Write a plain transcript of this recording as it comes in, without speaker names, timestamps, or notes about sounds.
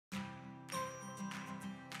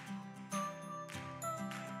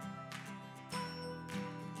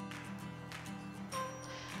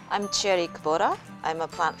I'm Chieri Kubota. I'm a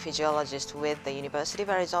plant physiologist with the University of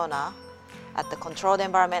Arizona at the Controlled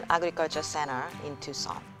Environment Agriculture Center in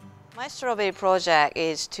Tucson. My strawberry project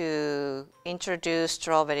is to introduce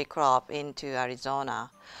strawberry crop into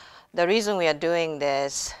Arizona. The reason we are doing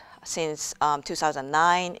this since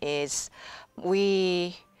 2009 is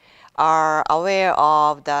we are aware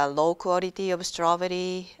of the low quality of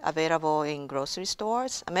strawberry available in grocery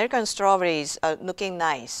stores. American strawberries are looking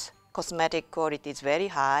nice. Cosmetic quality is very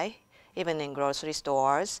high, even in grocery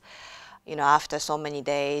stores, after so many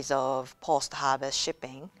days of post-harvest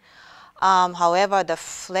shipping. However, the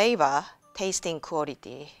flavor, tasting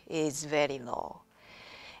quality is very low.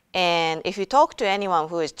 And if you talk to anyone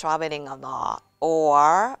who is traveling a lot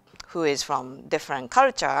or who is from different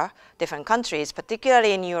culture, different countries,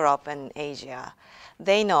 particularly in Europe and Asia,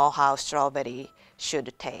 they know how strawberry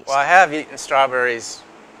should taste. Well, I have eaten strawberries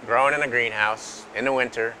grown in a greenhouse in the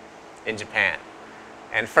winter in Japan.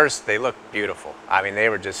 And first, they looked beautiful. I mean, they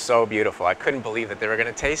were just so beautiful. I couldn't believe that they were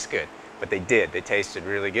going to taste good, but they did. They tasted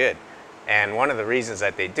really good. And one of the reasons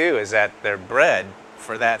that they do is that they're bred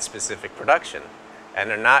for that specific production. And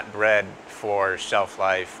they're not bred for shelf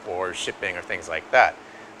life or shipping or things like that.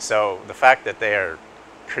 So the fact that they are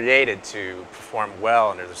created to perform well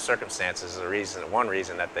under the circumstances is one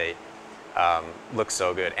reason that they look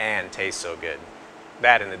so good and taste so good.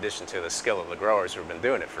 That in addition to the skill of the growers who've been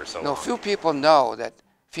doing it for so long. No, few people know that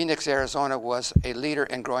Phoenix, Arizona was a leader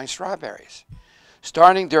in growing strawberries.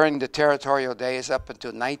 Starting during the territorial days up until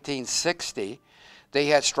 1960, they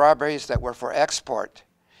had strawberries that were for export.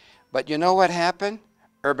 But you know what happened?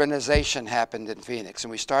 Urbanization happened in Phoenix, and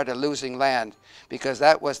we started losing land because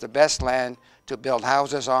that was the best land to build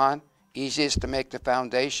houses on, easiest to make the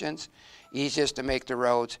foundations, easiest to make the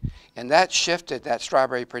roads, and that shifted that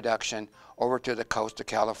strawberry production over to the coast of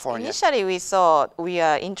California. Initially, we thought we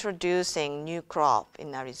are introducing new crop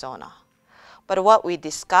in Arizona. But what we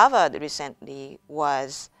discovered recently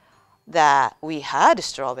was that we had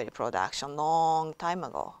strawberry production long time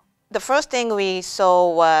ago. The first thing we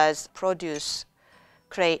saw was produce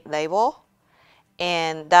crate label,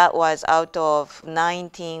 and that was out of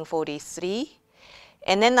 1943.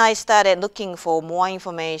 And then I started looking for more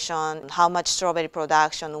information, how much strawberry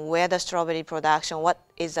production, where the strawberry production, what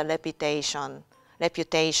is the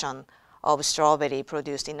reputation of strawberry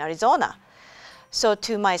produced in Arizona. So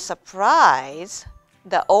to my surprise,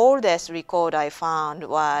 the oldest record I found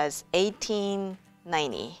was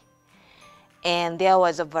 1890. And there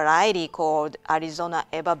was a variety called Arizona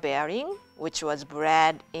Everbearing, which was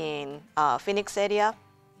bred in Phoenix area.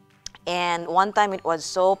 And one time it was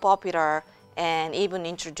so popular and even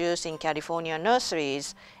introduced in California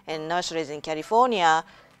nurseries, and nurseries in California,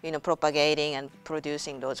 propagating and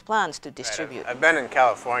producing those plants to distribute. Right. I've been in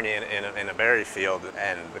California in a berry field,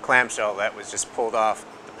 and the clamshell that was just pulled off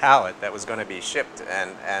the pallet that was going to be shipped,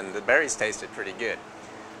 and the berries tasted pretty good.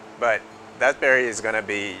 But that berry is going to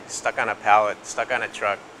be stuck on a pallet, stuck on a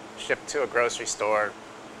truck, shipped to a grocery store,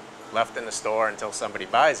 left in the store until somebody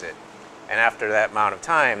buys it. And after that amount of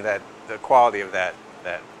time, the quality of that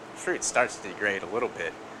fruit starts to degrade a little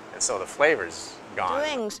bit, and so the flavor's gone.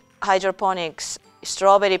 Doing hydroponics,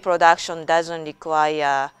 strawberry production doesn't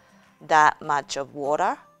require that much of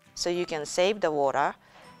water, so you can save the water.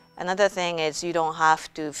 Another thing is you don't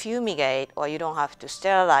have to fumigate or you don't have to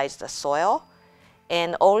sterilize the soil,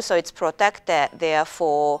 and also it's protected,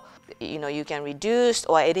 therefore you can reduce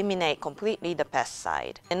or eliminate completely the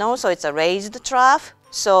pesticide. And also it's a raised trough,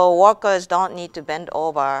 so workers don't need to bend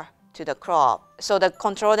over to the crop. So the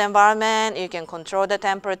controlled environment, you can control the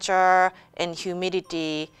temperature and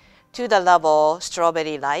humidity to the level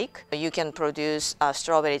strawberry-like. You can produce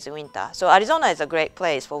strawberries in winter. So Arizona is a great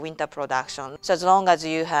place for winter production. So as long as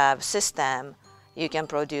you have system, you can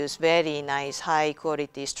produce very nice,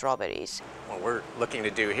 high-quality strawberries. What we're looking to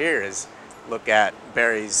do here is look at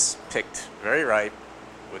berries picked very ripe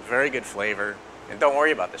with very good flavor. And don't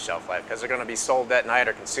worry about the shelf life because they're going to be sold that night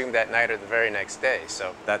or consumed that night or the very next day.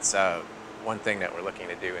 So that's one thing that we're looking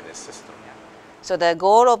to do in this system. So the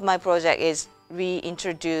goal of my project is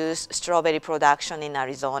reintroduce strawberry production in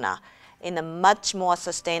Arizona in a much more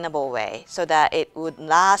sustainable way so that it would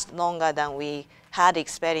last longer than we had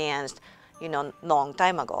experienced long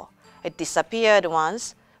time ago. It disappeared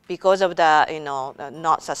once because of the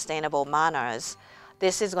not sustainable manners.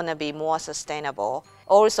 This is going to be more sustainable.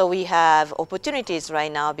 Also, we have opportunities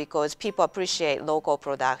right now because people appreciate local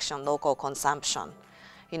production, local consumption.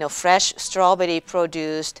 Fresh strawberry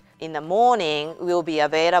produced in the morning will be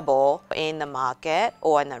available in the market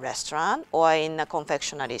or in a restaurant or in the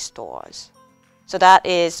confectionery stores. So that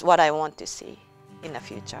is what I want to see in the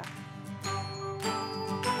future.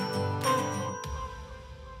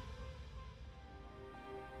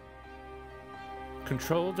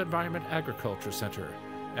 Controlled Environment Agriculture Center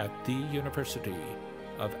at the University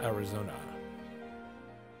of Arizona.